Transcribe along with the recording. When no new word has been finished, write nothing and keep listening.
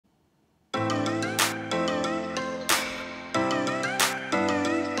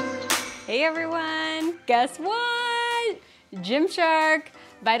Hey everyone, guess what? Gymshark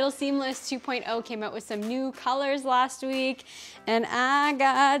Vital Seamless 2.0 came out with some new colors last week, and I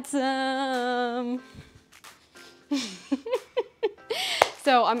got some.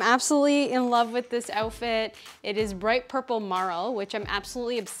 So I'm absolutely in love with this outfit. It is bright purple marl, which I'm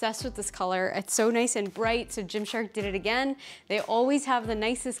absolutely obsessed with this color. It's so nice and bright, so Gymshark did it again. They always have the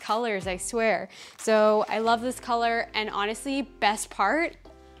nicest colors, I swear. So I love this color, and honestly, best part,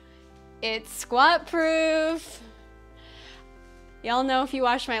 it's squat proof. Y'all know if you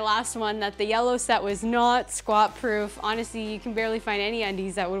watched my last one that the yellow set was not squat proof. Honestly, you can barely find any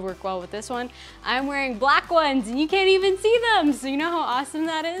undies that would work well with this one. I'm wearing black ones and you can't even see them. So you know how awesome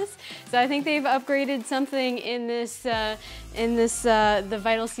that is? So I think they've upgraded something in this, the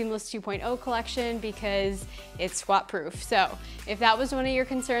Vital Seamless 2.0 collection because it's squat proof. So if that was one of your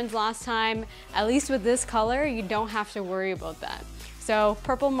concerns last time, at least with this color, you don't have to worry about that. So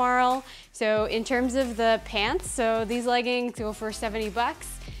purple marl. So in terms of the pants, so these leggings go for 70 bucks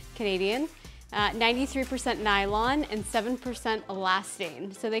Canadian, 93% nylon and 7%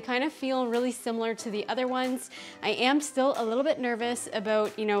 elastane. So they kind of feel really similar to the other ones. I am still a little bit nervous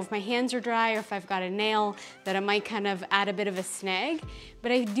about, you know, if my hands are dry or if I've got a nail, that it might kind of add a bit of a snag,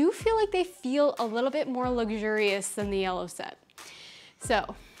 but I do feel like they feel a little bit more luxurious than the yellow set.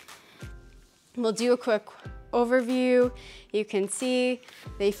 So we'll do a quick overview. You can see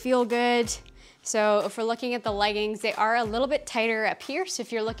they feel good. So if we're looking at the leggings, they are a little bit tighter up here. So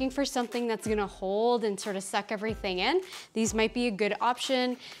if you're looking for something that's gonna hold and sort of suck everything in, these might be a good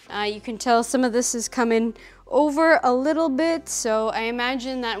option. You can tell some of this is coming over a little bit. So I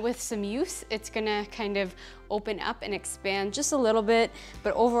imagine that with some use, it's gonna kind of open up and expand just a little bit.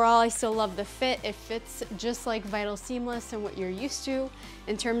 But overall, I still love the fit. It fits just like Vital Seamless and what you're used to.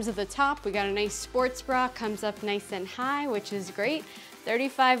 In terms of the top, we got a nice sports bra, comes up nice and high, which is great.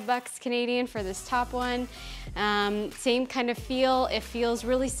 35 bucks Canadian for this top one. Same kind of feel, it feels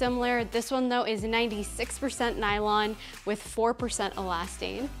really similar. This one though is 96% nylon with 4%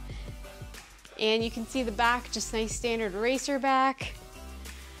 elastane. And you can see the back, just nice standard racer back.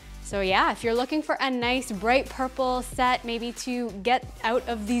 So yeah, if you're looking for a nice bright purple set, maybe to get out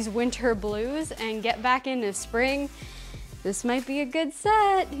of these winter blues and get back into spring, this might be a good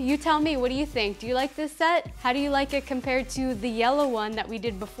set. You tell me, what do you think? Do you like this set? How do you like it compared to the yellow one that we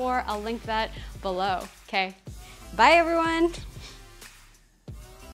did before? I'll link that below, okay? Bye everyone.